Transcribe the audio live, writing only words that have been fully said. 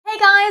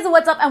Hey guys,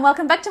 what's up and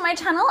welcome back to my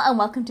channel and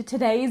welcome to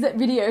today's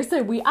video.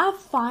 So we are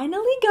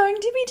finally going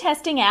to be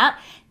testing out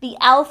the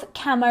e.l.f.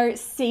 Camo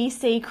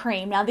CC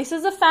Cream. Now this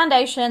is a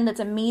foundation that's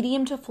a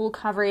medium to full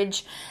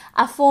coverage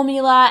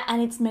formula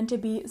and it's meant to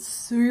be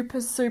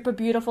super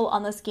beautiful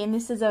on the skin.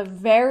 This is a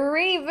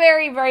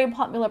very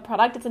popular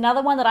product. It's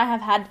another one that I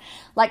have had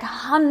like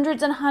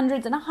hundreds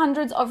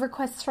of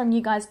requests from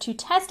you guys to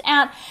test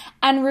out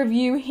and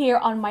review here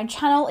on my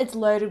channel. It's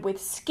loaded with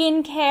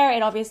skincare.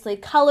 It obviously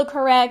color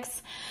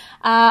corrects.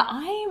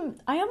 I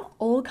am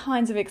all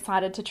kinds of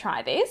excited to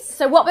try this.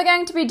 So what we're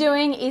going to be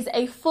doing is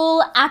a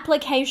full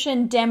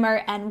application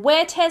demo and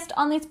wear test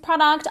on this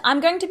product. I'm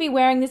going to be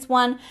wearing this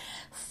one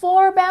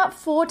for about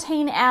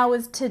 14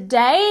 hours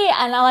today.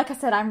 And like I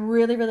said, I'm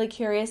really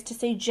curious to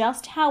see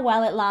just how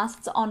well it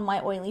lasts on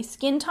my oily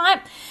skin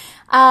type.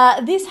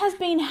 This has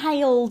been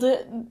hailed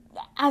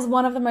as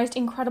one of the most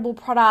incredible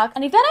products.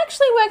 And if that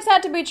actually works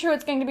out to be true,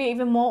 it's going to be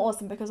even more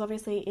awesome because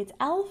obviously it's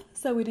e.l.f.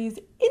 so it is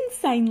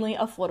insanely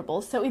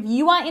affordable. So if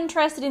you are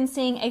interested in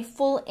seeing a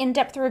full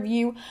in-depth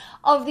review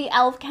of the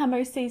e.l.f.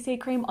 Camo CC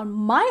Cream on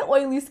my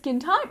oily skin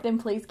type, then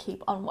please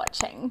keep on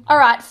watching. All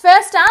right,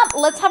 first up,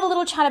 let's have a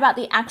little chat about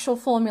the actual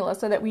formula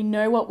so that we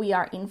know what we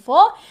are in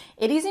for.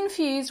 It is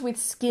infused with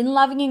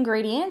skin-loving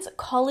ingredients,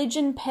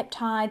 collagen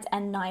peptides,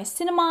 and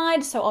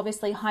niacinamide. So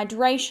obviously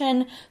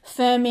hydration,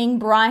 firming,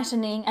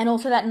 brightening, and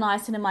also that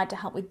niacinamide to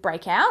help with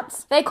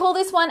breakouts. They call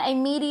this one a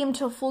medium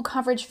to full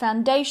coverage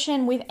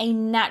foundation with a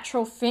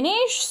natural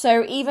finish.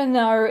 So even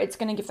though it's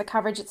going to give the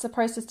coverage, it's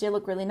supposed to still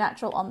look really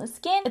natural on the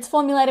skin. It's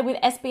formulated with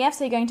SPF,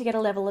 so you're going to get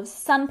a level of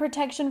sun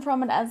protection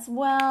from it as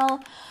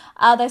well.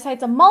 They say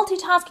it's a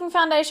multitasking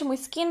foundation with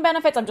skin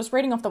benefits. I'm just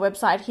reading off the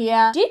website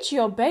here. Ditch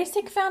your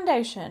basic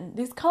foundation.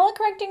 This color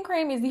correcting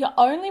cream is the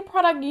only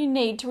product you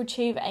need to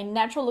achieve a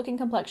natural looking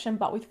complexion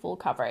but with full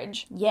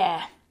coverage.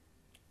 Yeah.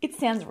 It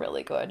sounds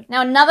really good.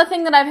 Now, another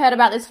thing that I've heard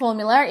about this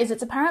formula is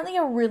it's apparently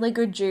a really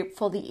good dupe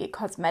for the Gerard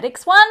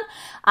Cosmetics one.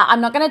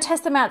 I'm not going to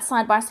test them out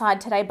side by side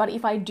today, but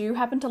if I do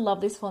happen to love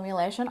this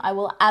formulation, I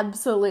will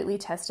absolutely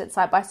test it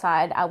side by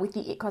side with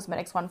the Gerard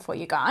Cosmetics one for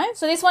you guys.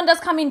 So this one does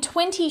come in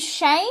 20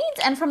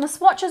 shades, and from the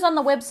swatches on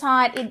the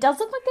website, it does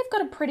look like they've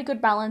got a pretty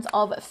good balance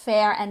of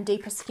fair and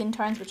deeper skin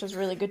tones, which is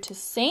really good to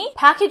see.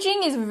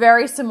 Packaging is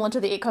very similar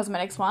to the Gerard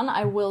Cosmetics one,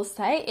 I will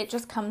say. It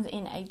just comes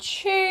in a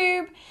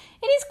tube.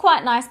 It is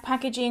quite nice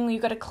packaging.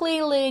 You've got a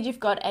clear lid, you've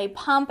got a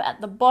pump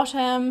at the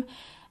bottom,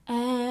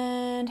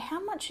 and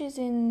how much is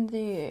in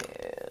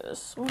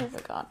this? What have I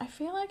got? I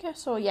feel like I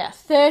saw,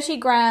 30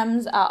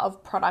 grams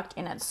of product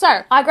in it.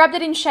 So I grabbed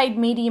it in shade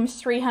medium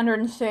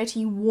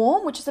 330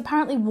 warm, which is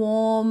apparently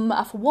warm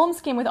for warm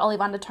skin with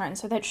olive undertones,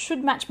 so that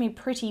should match me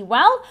pretty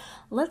well.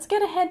 Let's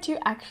get ahead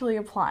to actually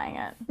applying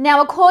it.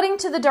 Now, according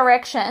to the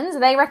directions,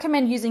 they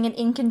recommend using it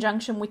in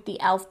conjunction with the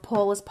e.l.f.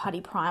 Poreless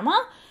Putty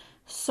Primer.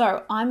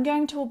 So I'm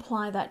going to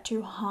apply that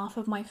to half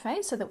of my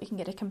face so that we can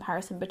get a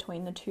comparison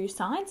between the two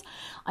sides.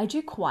 I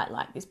do quite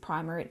like this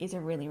primer. It is a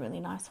really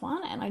nice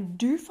one, and I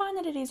do find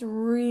that it is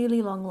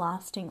really long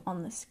lasting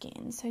on the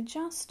skin. So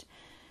just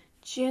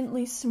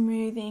gently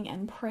smoothing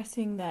and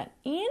pressing that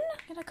in.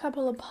 Get a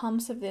couple of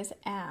pumps of this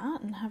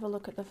out and have a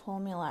look at the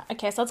formula.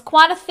 Okay, so it's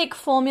quite a thick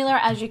formula,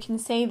 as you can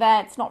see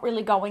there. It's not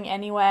really going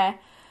anywhere.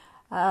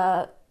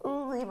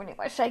 Even if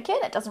I shake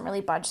it, it doesn't really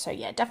budge. So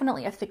yeah,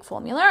 definitely a thick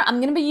formula. I'm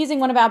going to be using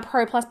one of our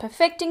Pro Plus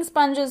Perfecting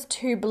Sponges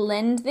to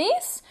blend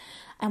this.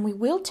 And we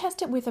will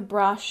test it with a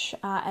brush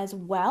as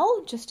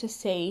well, just to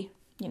see,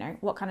 you know,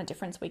 what kind of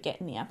difference we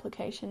get in the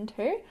application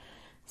too.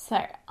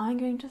 So I'm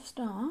going to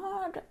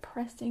start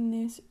pressing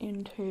this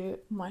into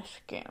my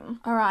skin.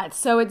 All right,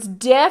 so it's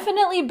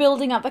definitely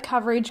building up the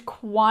coverage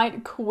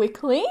quite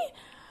quickly.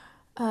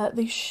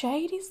 The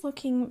shade is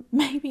looking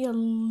maybe a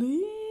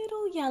little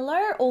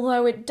yellow,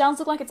 although it does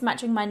look like it's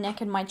matching my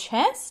neck and my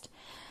chest.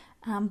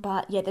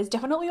 But yeah, there's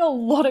definitely a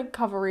lot of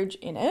coverage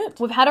in it.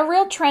 We've had a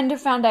real trend of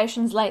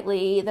foundations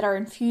lately that are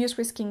infused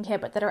with skincare,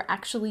 but that are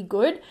actually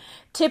good.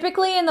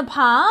 Typically in the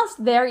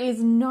past, there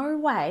is no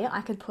way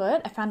I could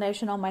put a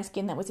foundation on my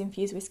skin that was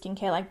infused with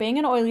skincare. Like being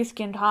an oily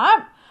skin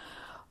type,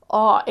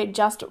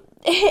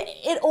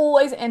 it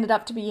always ended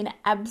up to be an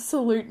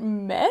absolute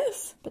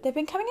mess. But they've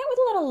been coming out with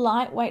a lot of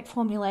lightweight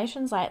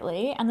formulations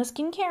lately, and the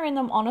skincare in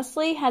them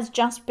honestly has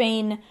just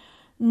been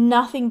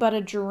nothing but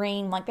a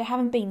dream. Like they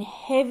haven't been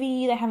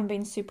heavy, they haven't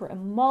been super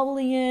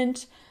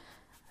emollient.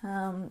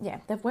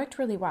 Yeah, they've worked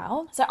really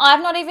well. So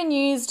I've not even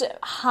used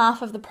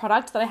half of the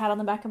product that I had on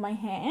the back of my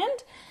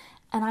hand,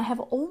 and I have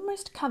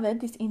almost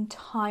covered this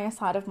entire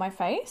side of my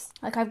face.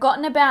 Like I've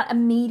gotten about a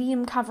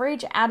medium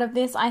coverage out of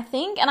this, I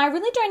think, and I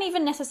really don't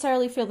even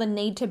necessarily feel the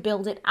need to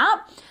build it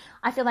up.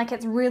 I feel like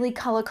it's really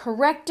color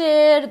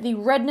corrected. The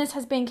redness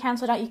has been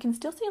cancelled out. You can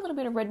still see a little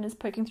bit of redness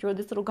poking through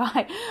this little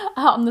guy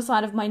on the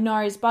side of my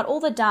nose, but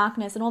all the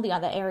darkness and all the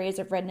other areas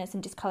of redness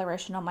and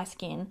discoloration on my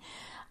skin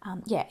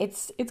yeah,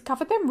 it's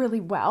covered them really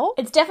well.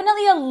 It's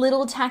definitely a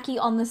little tacky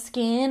on the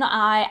skin.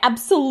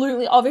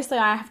 Obviously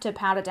I have to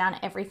powder down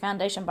every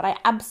foundation, but I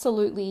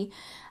absolutely,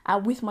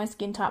 with my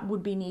skin type,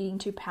 would be needing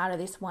to powder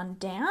this one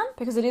down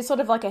because it is sort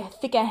of like a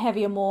thicker,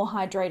 heavier, more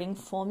hydrating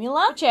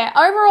formula. But yeah,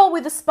 overall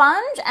with the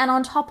sponge and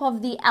on top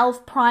of the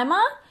e.l.f.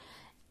 primer,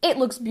 it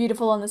looks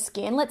beautiful on the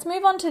skin. Let's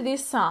move on to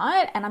this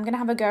side and I'm going to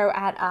have a go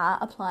at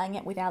applying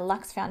it with our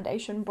Luxe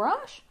foundation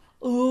brush.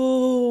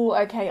 Ooh,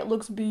 okay, it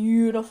looks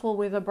beautiful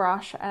with a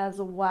brush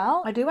as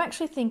well. I do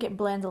actually think it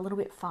blends a little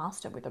bit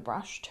faster with a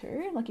brush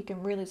too. Like you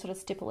can really sort of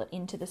stipple it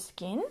into the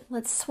skin.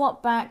 Let's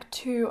swap back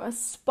to a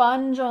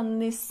sponge on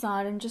this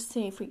side and just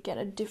see if we get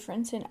a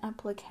difference in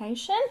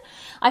application.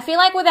 I feel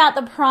like without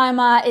the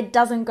primer, it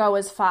doesn't go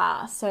as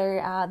far.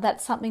 So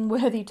that's something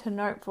worthy to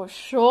note for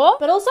sure.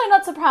 But also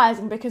not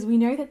surprising because we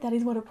know that that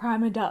is what a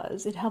primer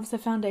does. It helps the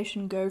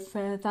foundation go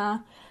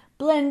further,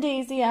 blend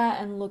easier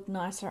and look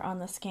nicer on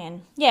the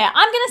skin. Yeah,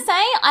 I'm gonna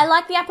say I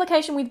like the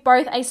application with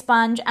both a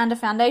sponge and a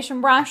foundation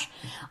brush.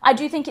 I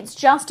do think it's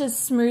just as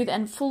smooth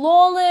and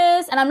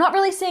flawless, and I'm not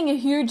really seeing a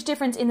huge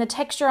difference in the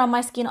texture on my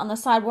skin on the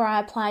side where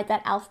I applied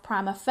that e.l.f.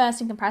 primer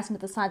first in comparison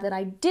to the side that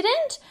I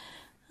didn't.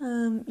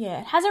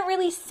 Yeah, it hasn't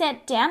really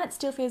set down. It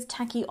still feels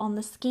tacky on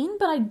the skin,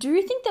 but I do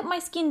think that my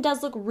skin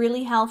does look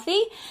really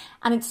healthy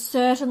and it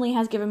certainly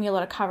has given me a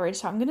lot of coverage.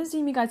 So I'm going to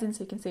zoom you guys in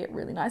so you can see it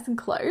really nice and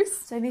close.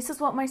 So this is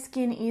what my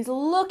skin is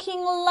looking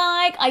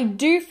like. I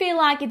do feel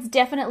like it's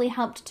definitely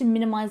helped to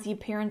minimize the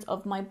appearance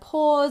of my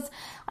pores.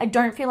 I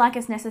don't feel like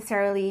it's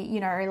necessarily, you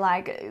know,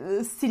 like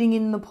sitting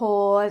in the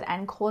pores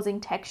and causing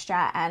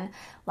texture and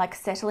like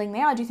settling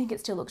there. I do think it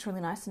still looks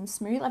really nice and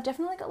smooth. I've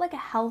definitely got like a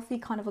healthy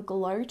kind of a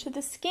glow to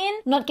the skin.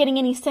 Not getting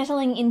any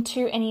settling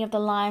into any of the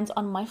lines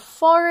on my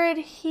forehead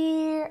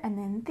here. And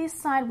then this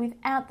side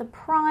without the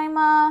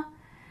primer.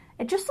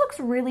 It just looks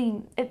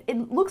really,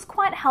 it looks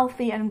quite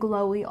healthy and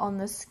glowy on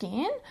the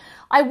skin.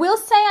 I will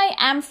say I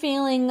am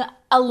feeling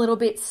a little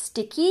bit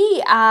sticky.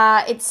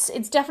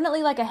 It's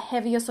definitely like a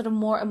heavier, sort of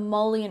more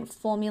emollient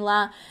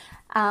formula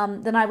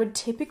than I would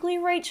typically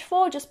reach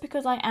for just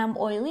because I am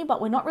oily,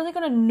 but we're not really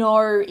going to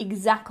know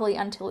exactly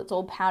until it's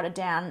all powdered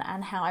down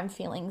and how I'm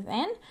feeling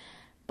then.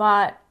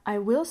 But I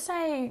will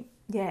say,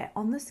 yeah,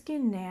 on the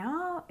skin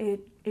now,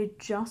 it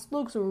just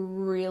looks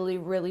really,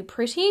 really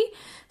pretty.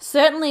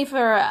 Certainly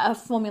for a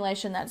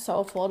formulation that's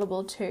so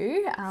affordable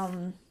too.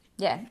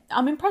 Yeah,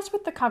 I'm impressed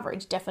with the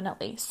coverage,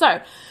 definitely. So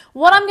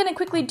what I'm going to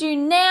quickly do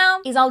now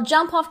is I'll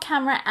jump off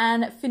camera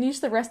and finish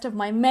the rest of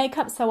my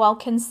makeup. So I'll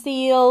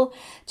conceal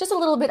just a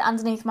little bit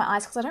underneath my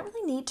eyes because I don't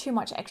really need too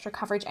much extra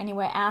coverage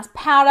anywhere else.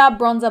 Powder,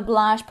 bronzer,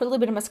 blush, put a little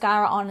bit of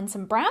mascara on and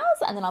some brows,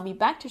 and then I'll be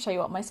back to show you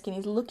what my skin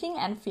is looking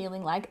and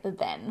feeling like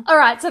then. All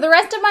right, so the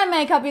rest of my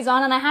makeup is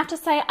on, and I have to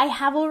say I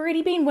have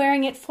already been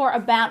wearing it for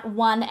about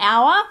 1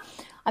 hour.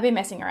 I've been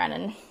messing around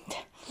and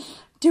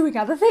doing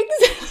other things.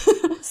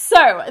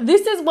 So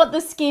this is what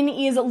the skin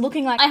is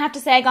looking like. I have to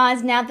say,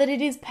 guys, now that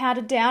it is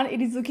powdered down,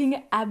 it is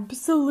looking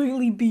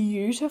absolutely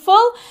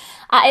beautiful.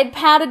 It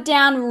powdered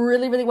down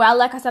really, really well.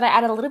 Like I said, I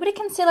added a little bit of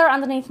concealer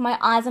underneath my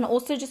eyes and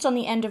also just on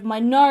the end of my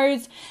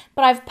nose,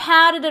 but I've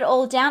powdered it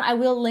all down. I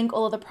will link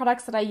all of the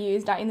products that I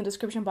used in the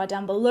description bar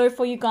down below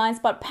for you guys,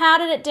 but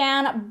powdered it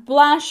down,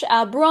 blush,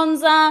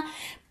 bronzer,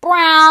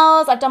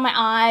 brows, I've done my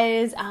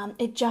eyes.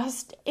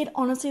 It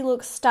honestly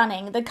looks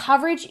stunning. The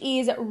coverage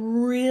is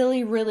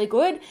really, really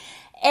good.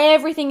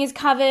 Everything is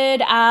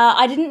covered.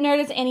 I didn't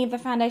notice any of the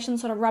foundation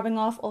sort of rubbing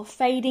off or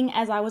fading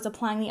as I was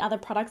applying the other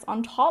products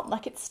on top.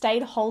 Like it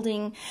stayed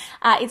holding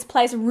its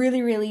place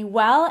really, really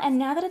well. And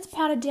now that it's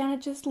powdered down,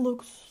 it just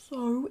looks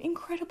so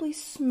incredibly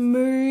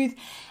smooth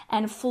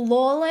and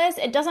flawless.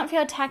 It doesn't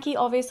feel tacky,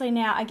 obviously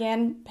now,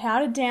 again,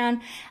 powdered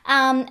down.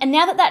 And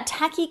now that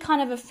tacky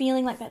kind of a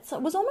feeling like that, so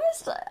it was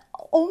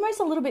almost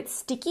a little bit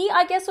sticky,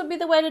 I guess would be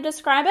the way to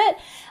describe it.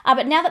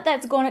 But now that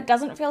that's gone, it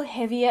doesn't feel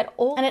heavy at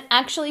all. And it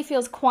actually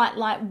feels quite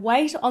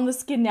lightweight on the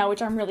skin now,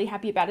 which I'm really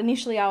happy about.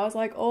 Initially, I was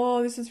like,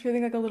 oh, this is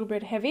feeling like a little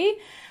bit heavy.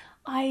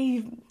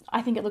 I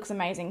think it looks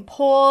amazing.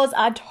 Pores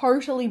are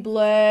totally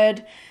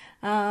blurred.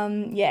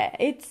 Yeah,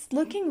 it's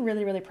looking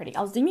really, really pretty.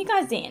 I'll zoom you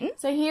guys in.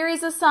 So here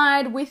is the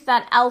side with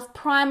that e.l.f.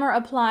 primer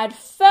applied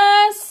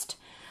first.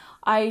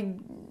 I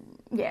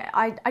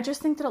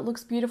just think that it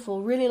looks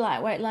beautiful, really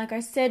lightweight. Like I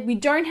said, we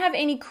don't have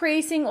any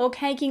creasing or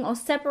caking or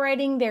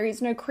separating. There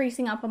is no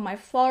creasing up on my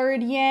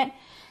forehead yet.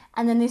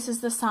 And then this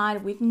is the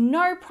side with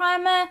no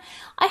primer.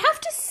 I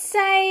have to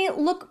say,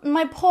 look,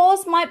 my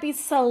pores might be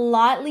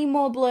slightly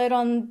more blurred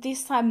on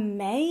this side,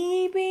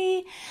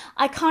 maybe.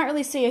 I can't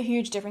really see a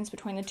huge difference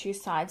between the two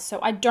sides. So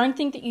I don't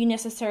think that you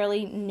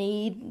necessarily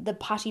need the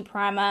putty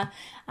primer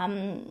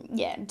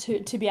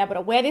to be able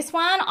to wear this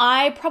one.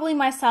 I probably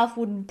myself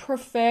would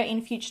prefer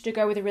in future to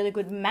go with a really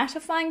good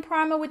mattifying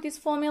primer with this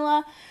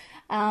formula.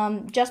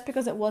 Just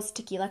because it was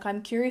sticky. Like,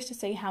 I'm curious to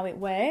see how it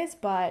wears,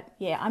 but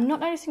yeah, I'm not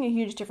noticing a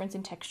huge difference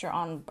in texture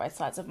on both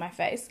sides of my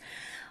face.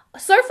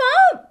 So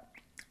far,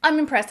 I'm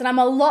impressed, and I'm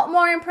a lot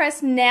more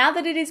impressed now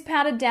that it is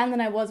powdered down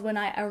than I was when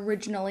I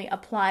originally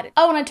applied it.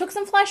 Oh, and I took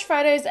some flash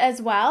photos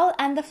as well,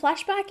 and the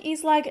flashback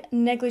is like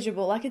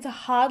negligible. Like it's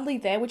hardly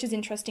there, which is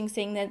interesting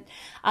seeing that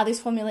this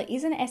formula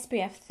is an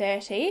SPF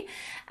 30.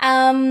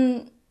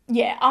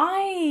 Yeah,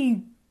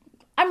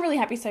 I'm really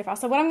happy so far.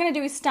 So what I'm going to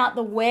do is start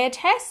the wear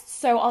test.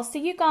 So I'll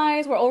see you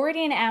guys. We're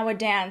already an hour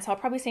down, so I'll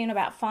probably see you in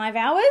about 5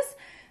 hours,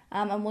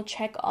 and we'll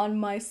check on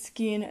my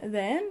skin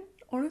then.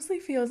 Honestly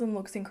feels and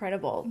looks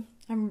incredible.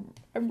 I'm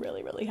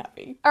really, really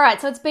happy. All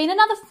right, so it's been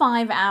another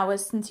 5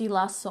 hours since you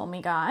last saw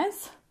me,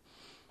 guys.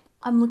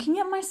 I'm looking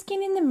at my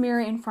skin in the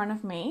mirror in front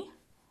of me,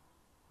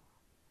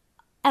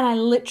 and I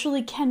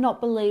literally cannot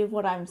believe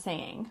what I'm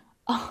seeing.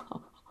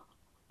 Oh.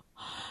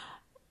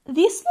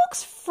 This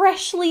looks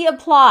freshly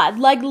applied.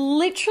 Like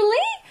literally,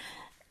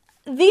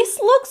 this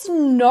looks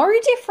no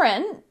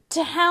different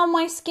to how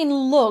my skin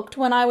looked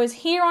when I was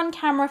here on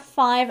camera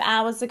 5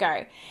 hours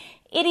ago.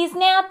 It is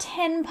now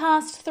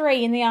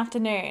 3:10 in the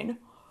afternoon.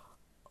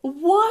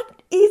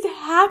 What is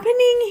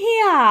happening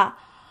here?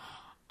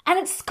 And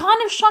it's kind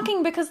of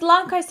shocking because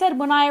like I said,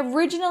 when I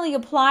originally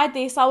applied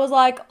this, I was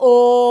like,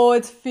 oh,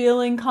 it's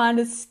feeling kind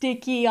of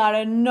sticky. I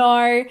don't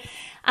know.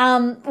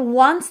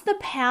 Once the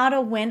powder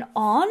went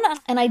on,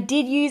 and I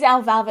did use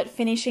our Velvet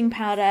finishing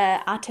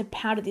powder to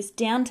powder this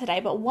down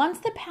today, but once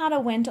the powder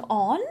went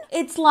on,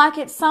 it's like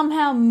it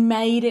somehow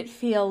made it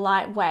feel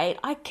lightweight.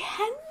 I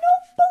cannot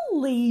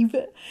believe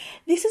it.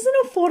 This is an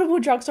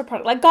affordable drugstore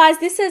product. Like, guys,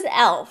 this is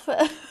e.l.f.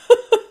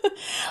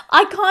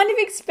 I kind of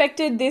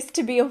expected this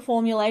to be a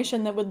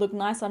formulation that would look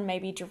nice on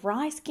maybe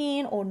dry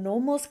skin or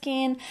normal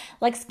skin,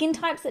 like skin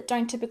types that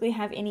don't typically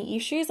have any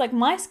issues. Like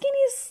my skin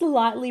is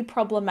slightly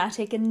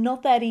problematic and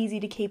not that easy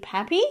to keep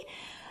happy.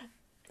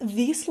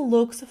 This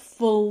looks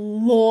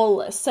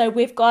flawless. So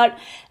we've got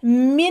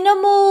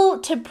minimal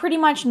to pretty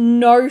much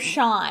no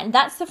shine.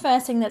 That's the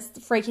first thing that's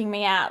freaking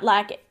me out.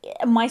 Like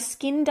my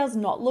skin does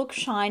not look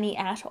shiny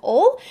at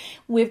all.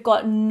 We've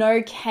got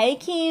no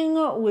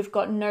caking. We've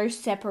got no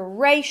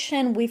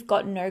separation. We've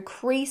got no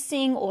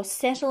creasing or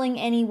settling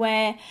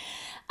anywhere.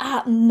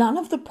 None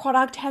of the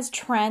product has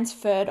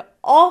transferred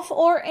off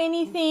or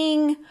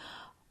anything.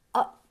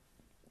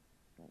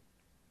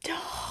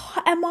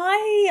 Am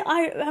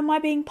I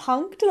being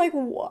punked? Like,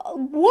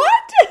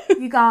 what?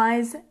 You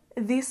guys,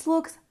 this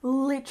looks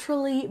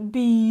literally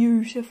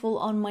beautiful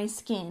on my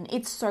skin.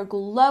 It's so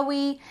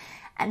glowy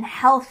and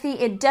healthy.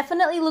 It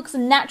definitely looks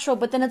natural,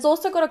 but then it's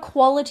also got a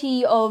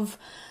quality of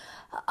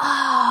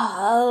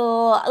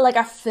like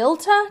a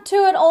filter to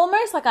it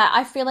almost. Like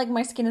I feel like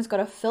my skin has got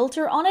a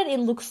filter on it. It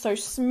looks so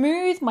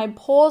smooth. My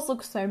pores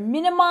look so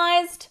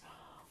minimized.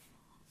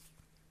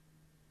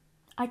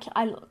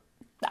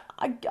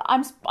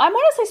 I'm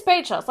honestly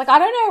speechless. Like, I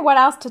don't know what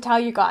else to tell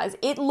you guys.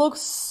 It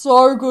looks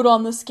so good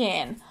on the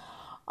skin.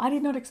 I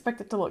did not expect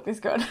it to look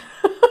this good.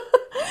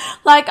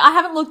 Like, I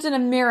haven't looked in a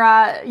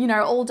mirror, you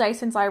know, all day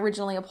since I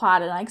originally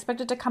applied it. I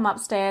expected to come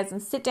upstairs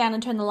and sit down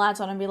and turn the lights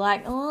on and be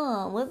like,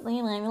 oh, it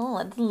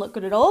doesn't look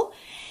good at all.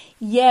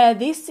 Yeah,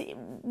 this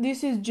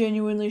is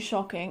genuinely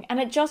shocking. And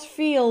it just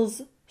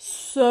feels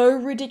so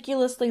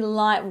ridiculously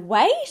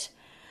lightweight.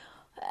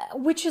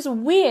 Which is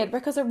weird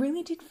because it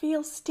really did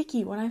feel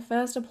sticky when I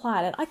first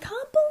applied it. I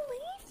can't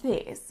believe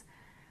this.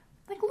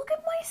 Like, look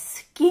at my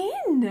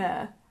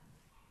skin.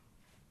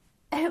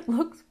 It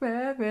looks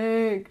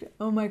perfect.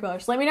 Oh my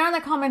gosh. Let me know in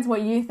the comments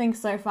what you think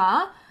so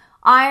far.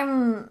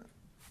 Yeah,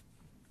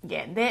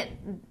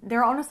 there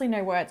are honestly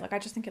no words. Like, I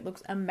just think it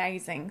looks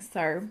amazing.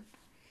 So,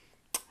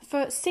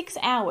 for 6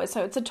 hours.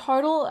 So, it's a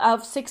total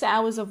of 6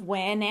 hours of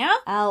wear now.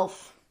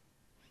 e.l.f.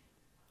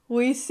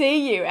 We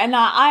see you. And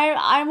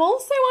I'm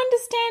also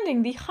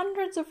understanding the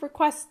hundreds of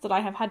requests that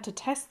I have had to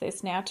test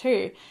this now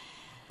too.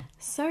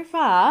 So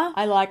far,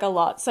 I like a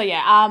lot. So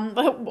yeah,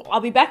 I'll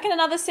be back in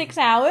another 6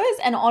 hours.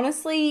 And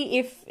honestly,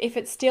 if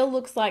it still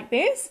looks like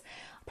this,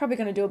 I'm probably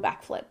going to do a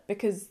backflip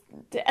because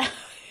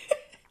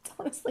it's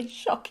honestly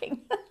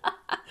shocking.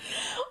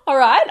 All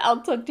right,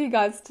 I'll talk to you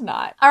guys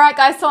tonight. All right,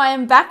 guys, so I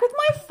am back with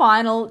my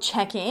final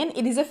check-in.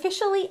 It is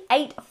officially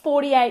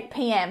 8:48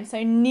 p.m.,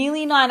 so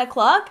nearly 9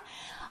 o'clock.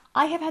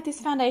 I have had this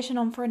foundation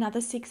on for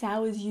another 6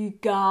 hours, you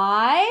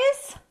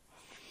guys.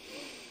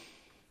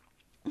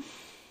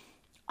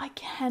 I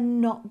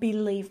cannot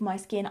believe my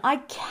skin. I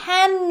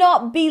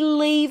cannot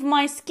believe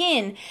my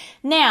skin.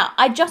 Now,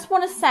 I just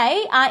want to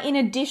say, in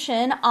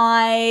addition,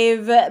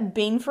 I've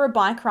been for a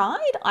bike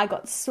ride. I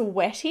got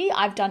sweaty.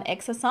 I've done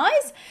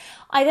exercise.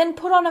 I then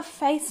put on a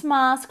face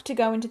mask to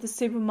go into the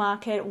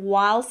supermarket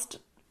whilst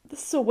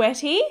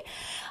sweaty.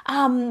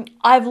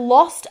 I've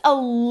lost a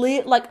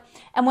little,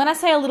 and when I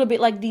say a little bit,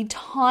 like the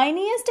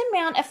tiniest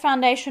amount of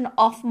foundation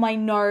off my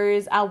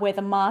nose where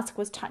the mask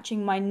was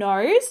touching my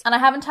nose. And I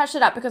haven't touched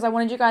it up because I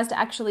wanted you guys to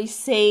actually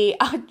see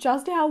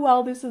just how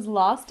well this has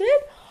lasted.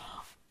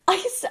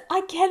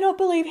 I cannot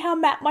believe how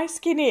matte my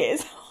skin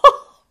is.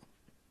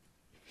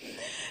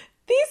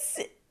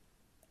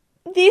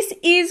 This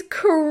is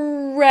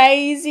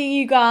crazy,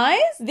 you guys.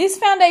 This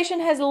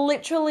foundation has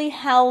literally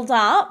held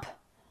up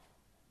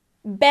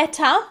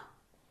better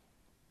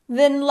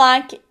than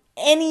like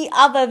any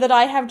other that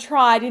I have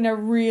tried in a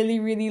really,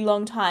 really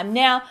long time.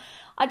 Now,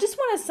 I just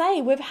want to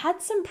say we've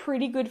had some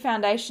pretty good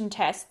foundation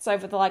tests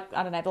over the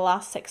the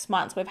last 6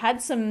 months. We've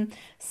had some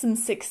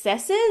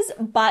successes,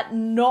 but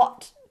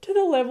not to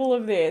the level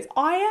of this.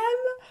 I am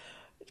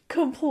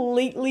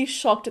completely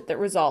shocked at the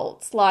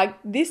results. Like,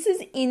 this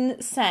is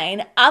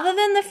insane. Other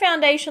than the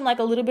foundation, like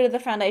a little bit of the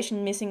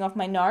foundation missing off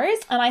my nose,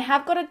 and I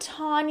have got a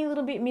tiny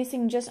little bit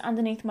missing just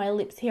underneath my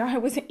lips here. I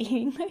was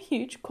eating a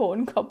huge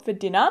corn cob for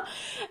dinner,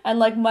 and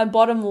like my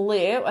bottom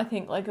lip, I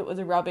think like it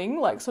was rubbing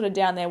like sort of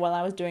down there while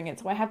I was doing it.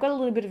 So I have got a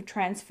little bit of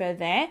transfer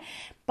there,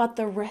 but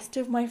the rest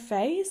of my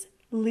face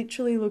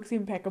literally looks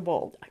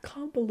impeccable. I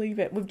can't believe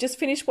it. We've just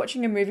finished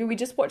watching a movie. We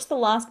just watched the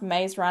last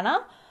Maze Runner.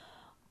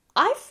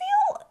 I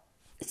feel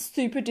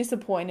super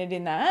disappointed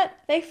in that.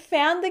 They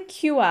found the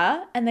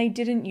cure and they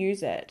didn't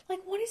use it. Like,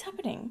 what is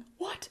happening?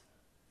 What?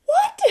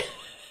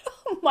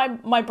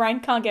 My brain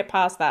can't get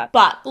past that.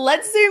 But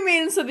let's zoom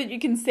in so that you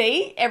can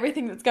see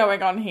everything that's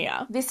going on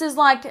here. This is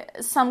like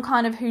some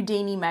kind of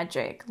Houdini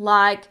magic.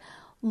 Like,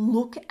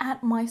 look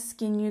at my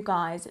skin, you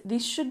guys.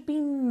 This should be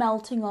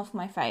melting off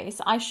my face.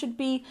 I should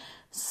be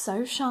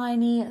so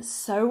shiny,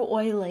 so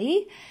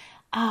oily.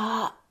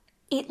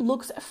 It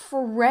looks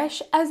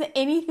fresh as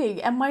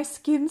anything, and my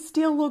skin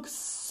still looks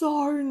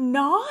so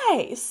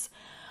nice.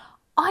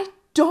 I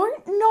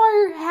don't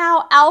know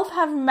how e.l.f.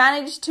 have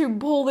managed to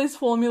pull this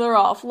formula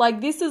off. Like,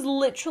 this is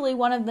literally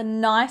one of the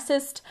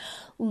nicest,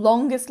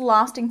 longest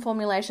lasting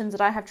formulations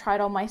that I have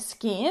tried on my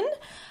skin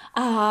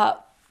in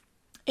a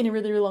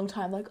really, really long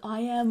time. Like, I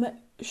am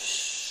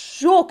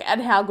shook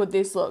at how good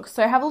this looks.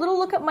 So have a little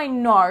look at my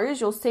nose.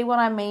 You'll see what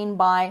I mean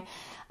by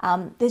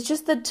there's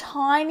just the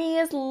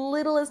tiniest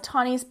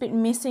bit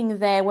missing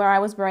there where I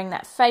was wearing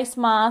that face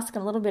mask,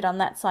 and a little bit on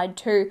that side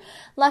too.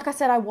 Like I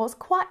said, I was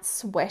quite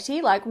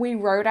sweaty. Like, we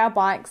rode our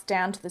bikes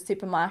down to the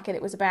supermarket.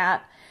 It was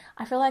about,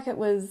 I feel like it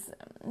was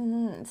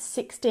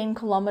 16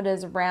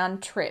 kilometers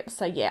round trip.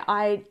 So yeah,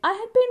 I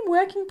had been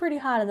working pretty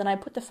hard, and then I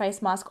put the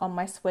face mask on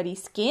my sweaty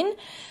skin.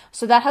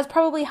 So that has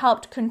probably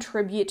helped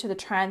contribute to the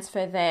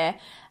transfer there.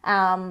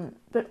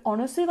 But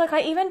honestly, like,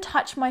 I even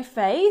touch my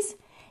face.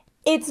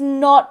 It's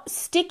not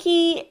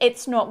sticky,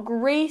 it's not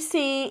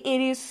greasy,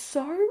 it is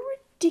so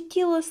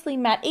ridiculously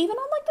matte. Even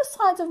on like the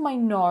sides of my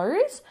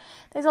nose,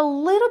 there's a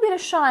little bit of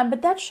shine,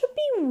 but that should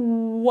be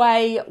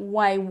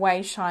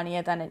way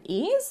shinier than it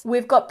is.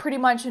 We've got pretty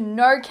much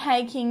no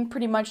caking,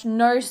 pretty much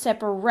no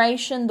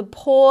separation. The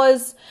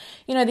pores,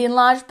 you know, the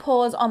enlarged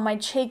pores on my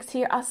cheeks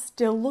here are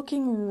still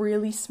looking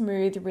really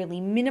smooth, really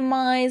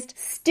minimized.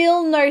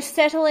 Still no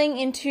settling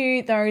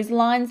into those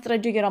lines that I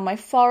do get on my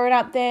forehead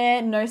up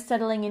there. No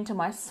settling into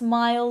my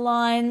smile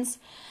lines.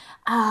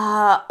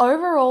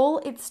 Overall,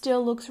 it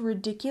still looks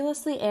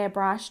ridiculously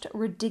airbrushed,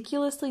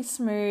 ridiculously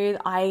smooth.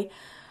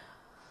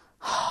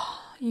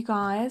 You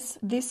guys,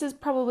 this is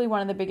probably one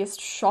of the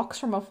biggest shocks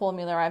from a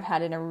formula I've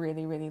had in a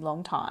really, really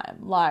long time.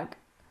 Like,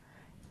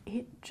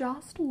 it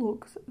just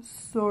looks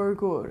so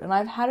good. And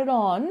I've had it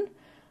on,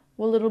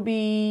 well, it'll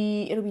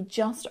be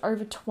just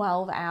over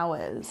 12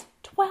 hours.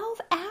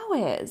 12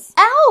 hours!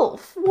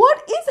 e.l.f.,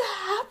 what is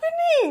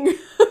happening?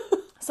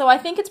 So I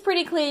think it's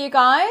pretty clear, you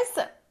guys.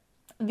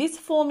 This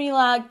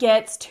formula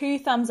gets 2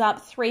 thumbs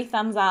up, 3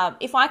 thumbs up.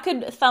 If I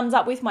could thumbs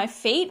up with my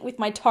feet, with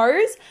my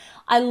toes,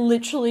 I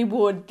literally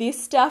would.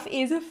 This stuff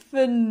is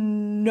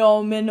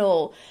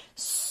phenomenal.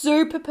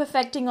 Super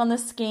perfecting on the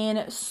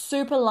skin,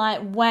 super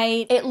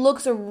lightweight. It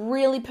looks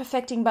really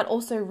perfecting, but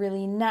also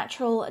really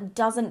natural. It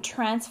doesn't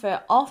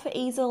transfer off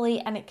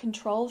easily, and it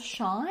controls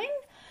shine.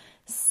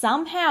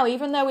 Somehow,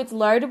 even though it's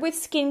loaded with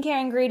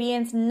skincare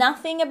ingredients,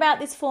 nothing about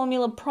this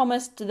formula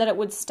promised that it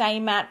would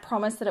stay matte,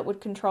 promised that it would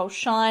control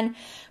shine,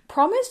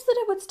 promised that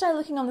it would stay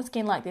looking on the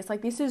skin like this.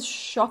 Like, this is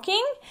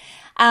shocking,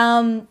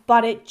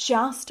 but it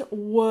just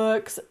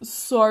works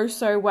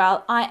so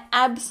well. I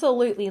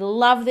absolutely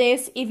love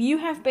this. If you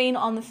have been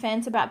on the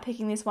fence about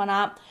picking this one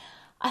up,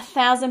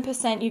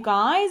 1000%, you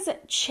guys,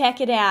 check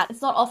it out.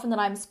 It's not often that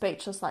I'm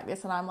speechless like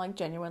this, and I'm like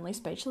genuinely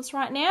speechless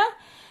right now.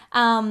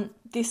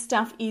 This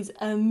stuff is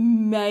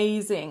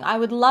amazing. I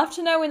would love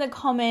to know in the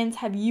comments,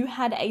 have you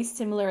had a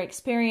similar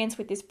experience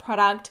with this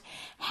product?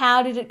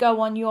 How did it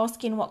go on your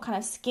skin? What kind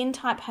of skin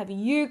type have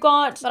you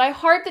got? But I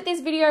hope that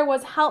this video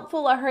was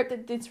helpful. I hope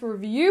that this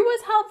review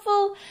was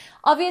helpful.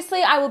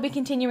 Obviously, I will be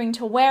continuing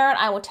to wear it.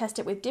 I will test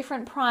it with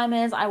different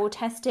primers. I will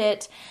test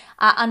it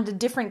under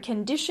different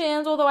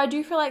conditions, although I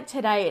do feel like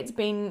today it's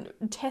been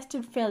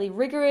tested fairly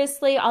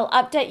rigorously. I'll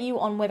update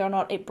you on whether or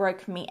not it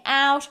broke me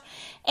out.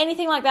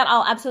 Anything like that,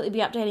 I'll absolutely be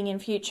updating in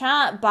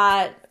future,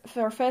 but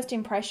for a first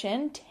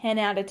impression, 10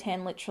 out of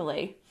 10,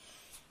 literally.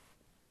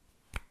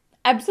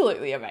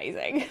 Absolutely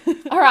amazing.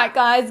 All right,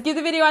 guys, give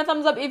the video a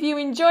thumbs up if you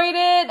enjoyed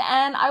it,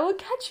 and I will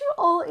catch you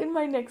all in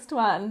my next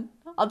one.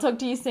 I'll talk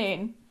to you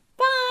soon.